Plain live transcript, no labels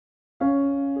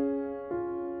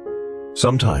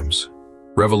Sometimes,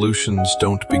 revolutions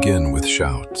don't begin with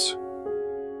shouts.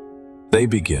 They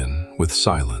begin with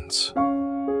silence.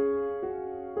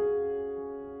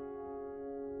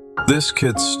 This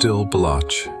kid still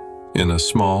Bloch, in a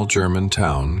small German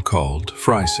town called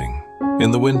Freising.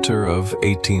 In the winter of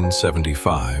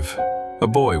 1875, a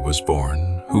boy was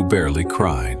born who barely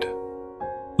cried.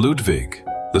 Ludwig,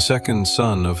 the second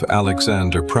son of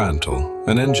Alexander Prandtl,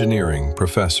 an engineering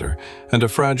professor, and a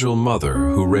fragile mother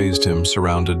who raised him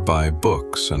surrounded by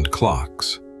books and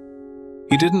clocks.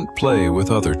 He didn't play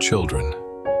with other children.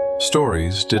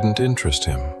 Stories didn't interest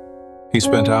him. He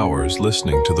spent hours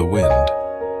listening to the wind.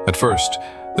 At first,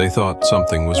 they thought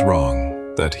something was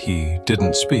wrong, that he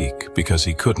didn't speak because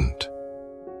he couldn't.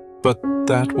 But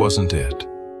that wasn't it.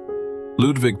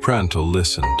 Ludwig Prandtl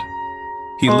listened.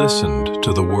 He listened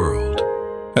to the world,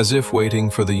 as if waiting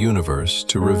for the universe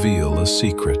to reveal a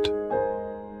secret.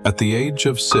 At the age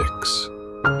of 6,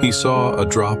 he saw a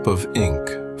drop of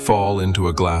ink fall into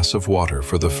a glass of water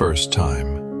for the first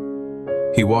time.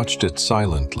 He watched it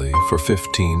silently for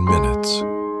 15 minutes.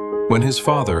 When his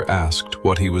father asked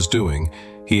what he was doing,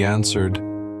 he answered,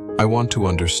 "I want to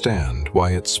understand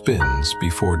why it spins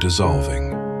before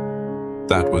dissolving."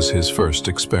 That was his first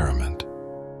experiment.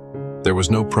 There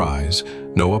was no prize,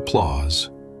 no applause,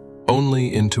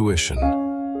 only intuition,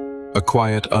 a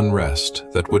quiet unrest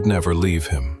that would never leave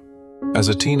him. As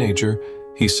a teenager,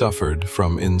 he suffered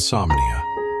from insomnia.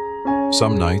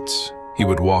 Some nights, he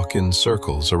would walk in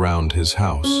circles around his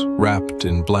house, wrapped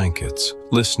in blankets,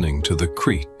 listening to the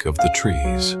creak of the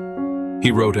trees.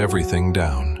 He wrote everything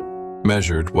down,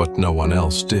 measured what no one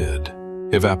else did: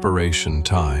 evaporation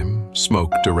time,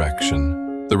 smoke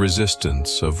direction, the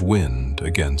resistance of wind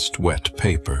against wet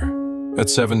paper. At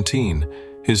 17,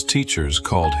 his teachers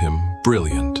called him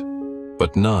brilliant,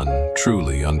 but none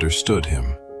truly understood him.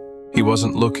 He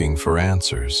wasn't looking for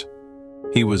answers.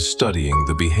 He was studying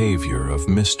the behavior of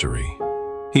mystery.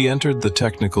 He entered the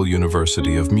Technical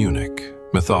University of Munich,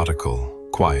 methodical,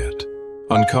 quiet,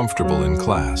 uncomfortable in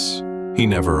class. He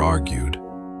never argued,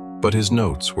 but his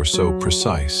notes were so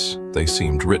precise they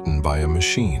seemed written by a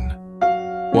machine.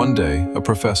 One day, a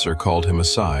professor called him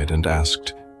aside and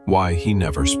asked why he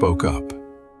never spoke up.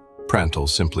 Prandtl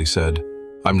simply said,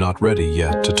 "I'm not ready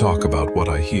yet to talk about what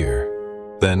I hear."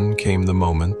 Then came the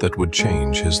moment that would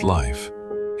change his life.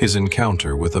 His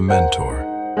encounter with a mentor,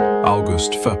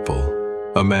 August Feppel,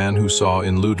 a man who saw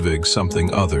in Ludwig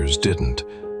something others didn't,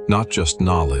 not just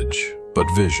knowledge,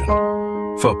 but vision.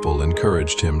 Feppel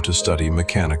encouraged him to study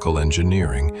mechanical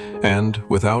engineering and,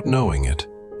 without knowing it,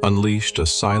 unleashed a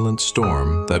silent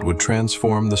storm that would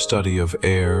transform the study of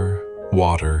air,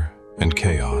 water, and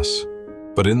chaos.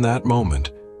 But in that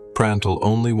moment, Prandtl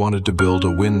only wanted to build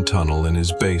a wind tunnel in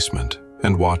his basement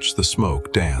and watch the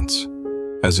smoke dance,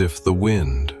 as if the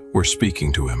wind were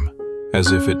speaking to him,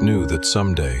 as if it knew that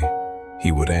someday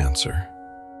he would answer.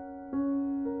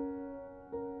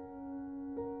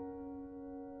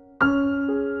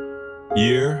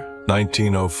 Year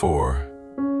 1904.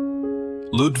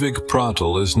 Ludwig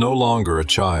Prandtl is no longer a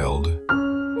child.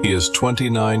 He is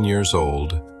 29 years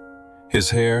old, his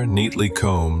hair neatly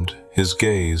combed, his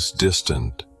gaze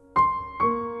distant.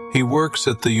 He works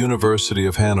at the University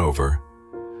of Hanover,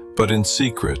 but in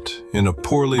secret, in a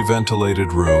poorly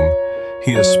ventilated room,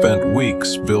 he has spent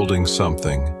weeks building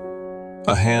something,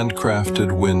 a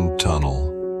handcrafted wind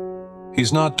tunnel.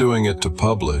 He's not doing it to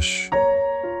publish.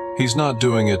 He's not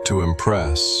doing it to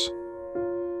impress.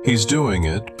 He's doing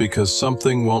it because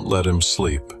something won't let him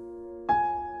sleep.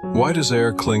 Why does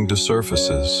air cling to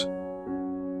surfaces?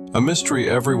 A mystery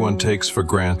everyone takes for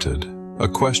granted, a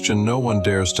question no one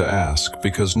dares to ask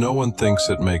because no one thinks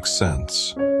it makes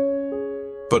sense.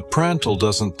 But Prandtl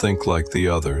doesn't think like the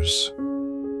others.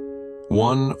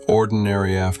 One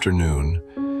ordinary afternoon,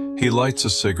 he lights a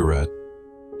cigarette,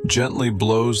 gently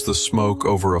blows the smoke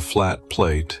over a flat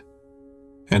plate,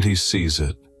 and he sees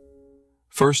it.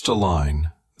 First a line,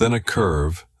 then a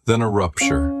curve, then a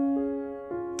rupture.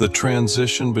 The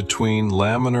transition between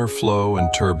laminar flow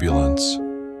and turbulence.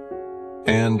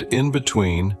 And in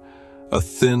between, a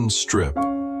thin strip,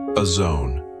 a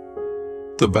zone,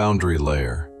 the boundary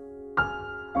layer.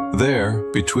 There,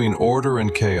 between order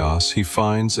and chaos, he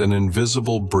finds an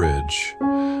invisible bridge,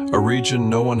 a region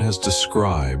no one has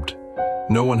described,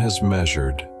 no one has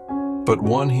measured, but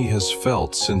one he has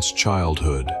felt since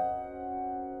childhood.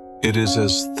 It is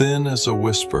as thin as a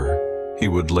whisper, he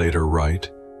would later write,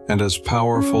 and as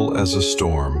powerful as a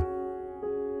storm.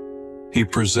 He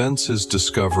presents his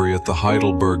discovery at the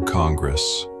Heidelberg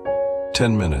Congress.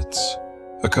 10 minutes,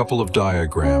 a couple of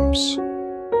diagrams.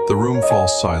 The room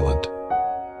falls silent.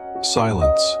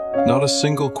 Silence, not a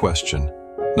single question,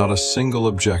 not a single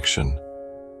objection.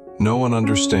 No one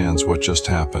understands what just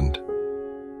happened.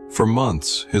 For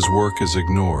months, his work is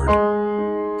ignored.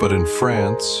 But in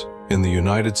France, in the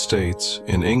United States,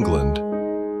 in England,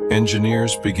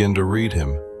 engineers begin to read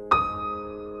him,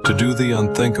 to do the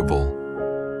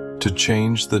unthinkable, to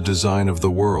change the design of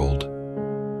the world.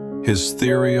 His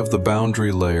theory of the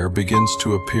boundary layer begins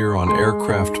to appear on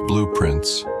aircraft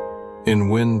blueprints, in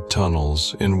wind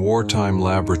tunnels, in wartime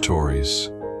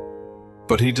laboratories.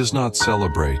 But he does not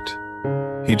celebrate.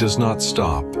 He does not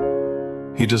stop.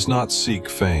 He does not seek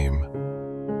fame.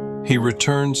 He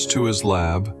returns to his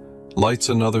lab, lights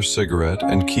another cigarette,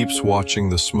 and keeps watching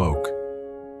the smoke,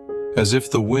 as if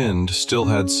the wind still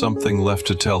had something left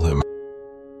to tell him.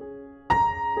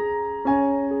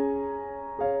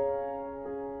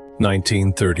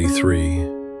 1933,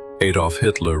 Adolf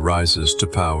Hitler rises to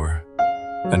power,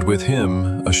 and with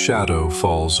him a shadow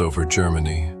falls over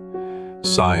Germany.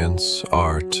 Science,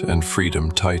 art, and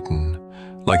freedom tighten,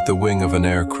 like the wing of an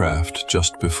aircraft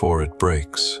just before it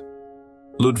breaks.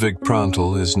 Ludwig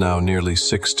Prandtl is now nearly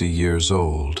 60 years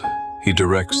old. He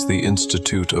directs the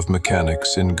Institute of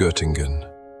Mechanics in Göttingen.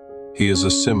 He is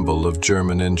a symbol of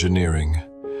German engineering.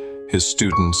 His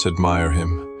students admire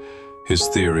him. His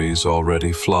theories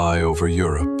already fly over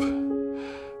Europe.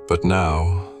 But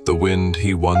now, the wind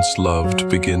he once loved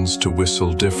begins to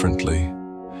whistle differently.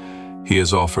 He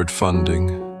is offered funding,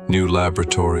 new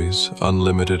laboratories,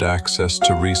 unlimited access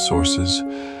to resources,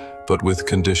 but with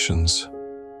conditions.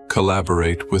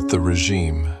 Collaborate with the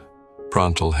regime.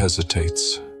 Prandtl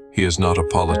hesitates. He is not a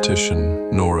politician,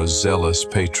 nor a zealous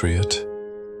patriot.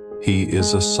 He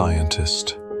is a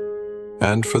scientist.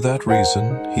 And for that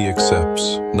reason, he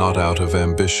accepts, not out of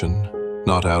ambition,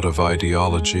 not out of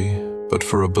ideology, but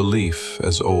for a belief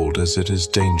as old as it is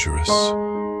dangerous.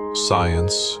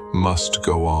 Science must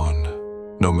go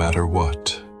on, no matter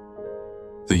what.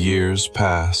 The years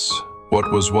pass. What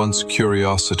was once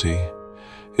curiosity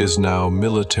is now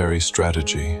military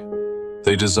strategy.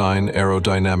 They design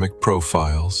aerodynamic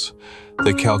profiles.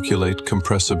 They calculate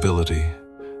compressibility.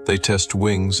 They test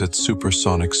wings at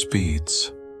supersonic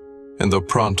speeds. And though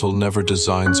Prandtl never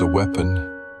designs a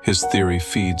weapon, his theory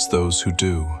feeds those who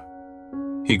do.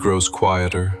 He grows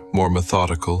quieter, more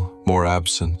methodical, more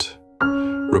absent.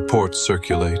 Reports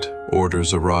circulate,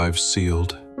 orders arrive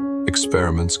sealed,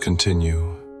 experiments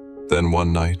continue. Then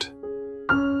one night,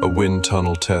 a wind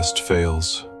tunnel test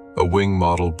fails, a wing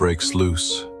model breaks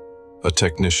loose, a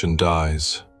technician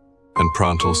dies, and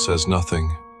Prandtl says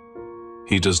nothing.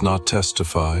 He does not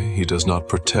testify, he does not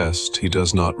protest, he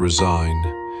does not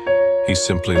resign. He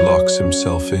simply locks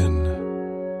himself in.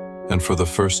 And for the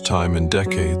first time in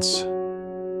decades,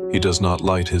 he does not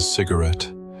light his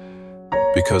cigarette,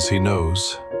 because he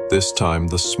knows this time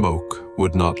the smoke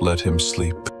would not let him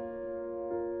sleep.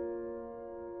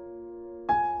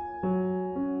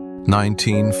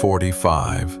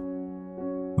 1945.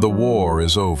 The war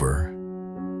is over.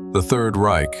 The Third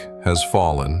Reich has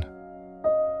fallen.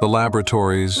 The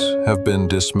laboratories have been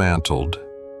dismantled.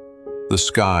 The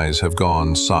skies have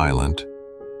gone silent.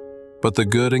 But the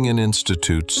Göttingen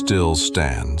Institute still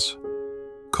stands,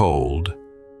 cold,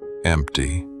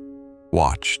 empty,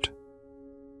 watched.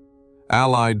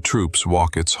 Allied troops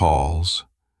walk its halls.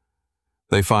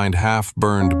 They find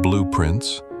half-burned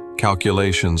blueprints,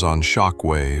 calculations on shock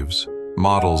waves,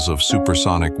 models of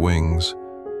supersonic wings,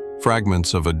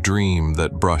 fragments of a dream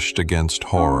that brushed against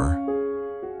horror.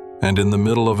 And in the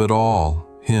middle of it all,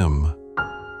 him,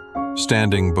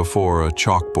 standing before a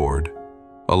chalkboard,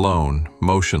 alone,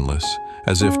 motionless,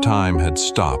 as if time had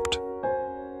stopped,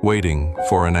 waiting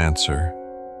for an answer.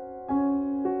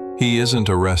 He isn't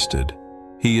arrested.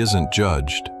 He isn't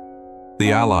judged.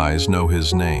 The Allies know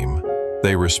his name.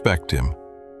 They respect him.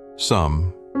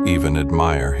 Some even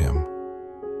admire him.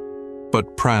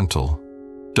 But Prandtl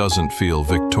doesn't feel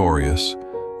victorious,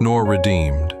 nor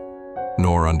redeemed,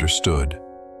 nor understood.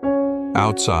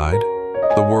 Outside,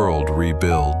 the world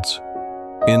rebuilds.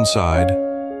 Inside,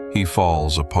 he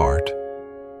falls apart.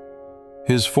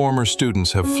 His former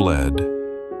students have fled.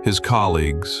 His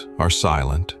colleagues are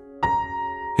silent.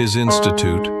 His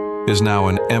institute is now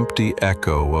an empty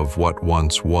echo of what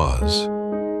once was.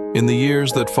 In the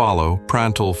years that follow,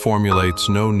 Prandtl formulates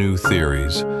no new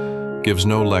theories, gives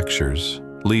no lectures,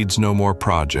 leads no more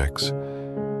projects.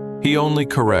 He only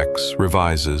corrects,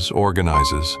 revises,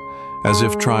 organizes, as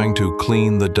if trying to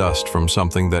clean the dust from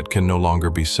something that can no longer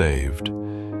be saved.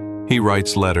 He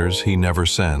writes letters he never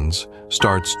sends,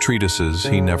 starts treatises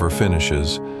he never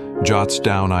finishes, jots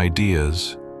down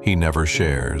ideas he never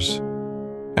shares.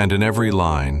 And in every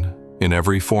line, in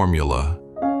every formula,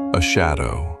 a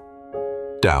shadow,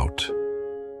 doubt,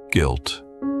 guilt,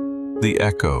 the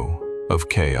echo of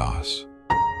chaos.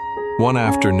 One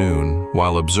afternoon,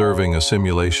 while observing a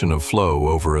simulation of flow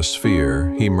over a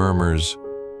sphere, he murmurs,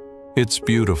 "It's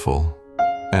beautiful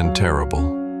and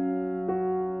terrible."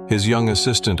 His young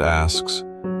assistant asks,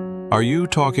 "Are you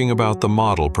talking about the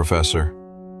model, Professor?"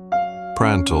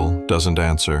 Prandtl doesn't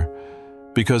answer,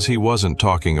 because he wasn't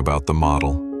talking about the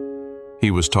model. He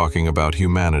was talking about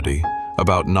humanity,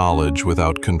 about knowledge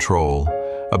without control,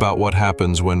 about what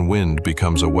happens when wind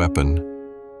becomes a weapon.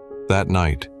 That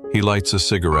night, he lights a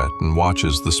cigarette and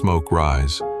watches the smoke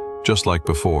rise, just like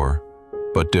before,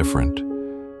 but different.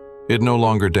 It no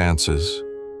longer dances,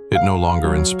 it no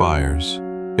longer inspires,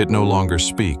 it no longer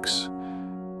speaks.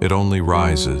 It only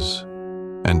rises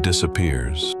and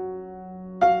disappears.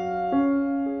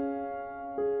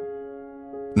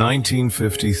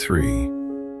 1953.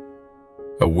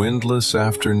 A windless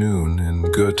afternoon in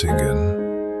Göttingen.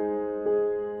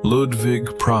 Ludwig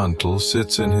Prandtl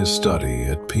sits in his study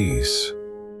at peace.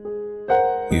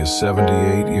 He is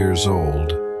 78 years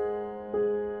old.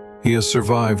 He has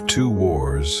survived 2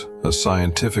 wars, a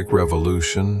scientific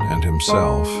revolution, and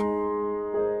himself.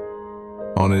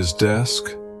 On his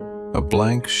desk, a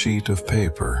blank sheet of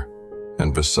paper,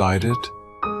 and beside it,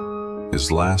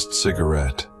 his last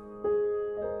cigarette.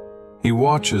 He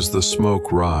watches the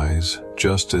smoke rise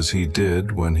just as he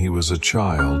did when he was a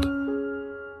child,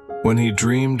 when he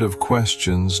dreamed of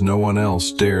questions no one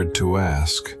else dared to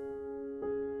ask.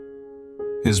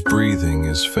 His breathing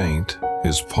is faint,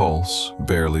 his pulse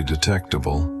barely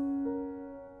detectable.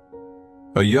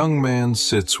 A young man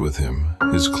sits with him,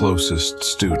 his closest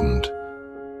student.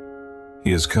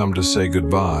 He has come to say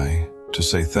goodbye, to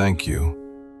say thank you,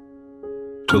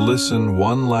 to listen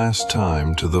one last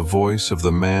time to the voice of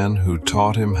the man who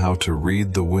taught him how to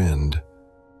read the wind.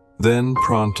 Then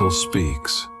Prandtl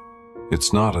speaks.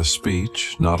 It's not a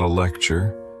speech, not a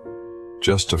lecture,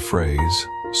 just a phrase,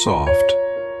 soft,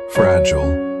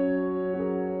 fragile.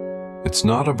 It's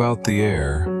not about the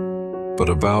air, but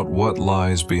about what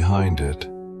lies behind it.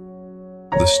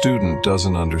 The student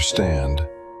doesn't understand,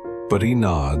 but he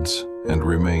nods and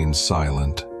remains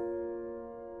silent.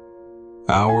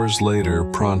 Hours later,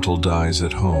 Prandtl dies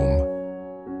at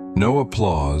home. No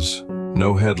applause,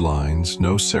 no headlines,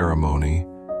 no ceremony.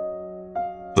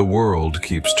 The world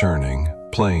keeps turning,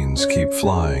 planes keep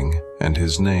flying, and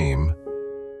his name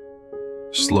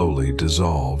slowly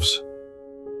dissolves.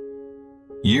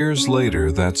 Years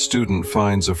later, that student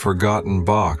finds a forgotten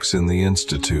box in the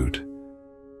institute.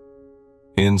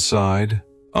 Inside,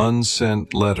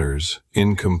 unsent letters,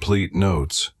 incomplete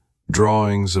notes,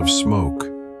 drawings of smoke,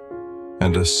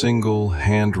 and a single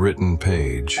handwritten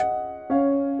page.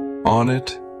 On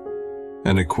it,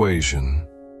 an equation.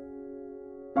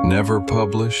 Never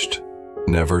published,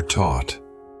 never taught.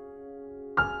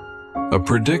 A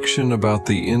prediction about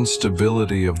the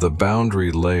instability of the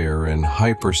boundary layer in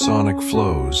hypersonic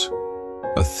flows.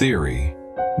 A theory,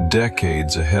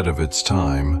 decades ahead of its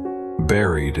time,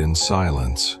 buried in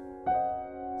silence.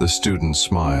 The student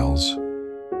smiles.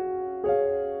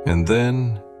 And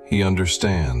then he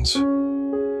understands.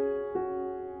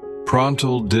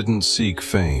 Prandtl didn't seek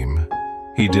fame.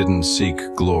 He didn't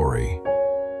seek glory.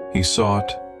 He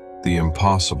sought the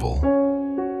impossible.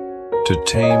 To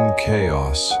tame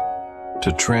chaos,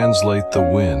 to translate the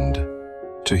wind,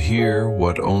 to hear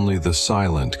what only the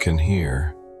silent can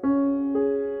hear.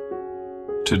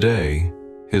 Today,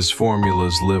 his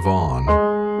formulas live on.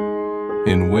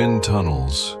 In wind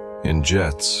tunnels, in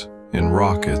jets, in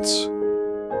rockets.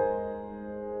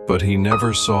 But he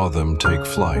never saw them take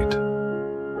flight.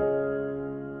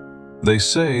 They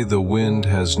say the wind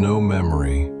has no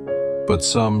memory, but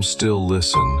some still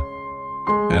listen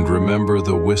and remember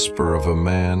the whisper of a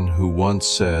man who once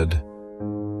said,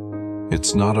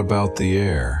 "It's not about the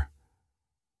air,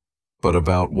 but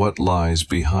about what lies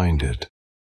behind it."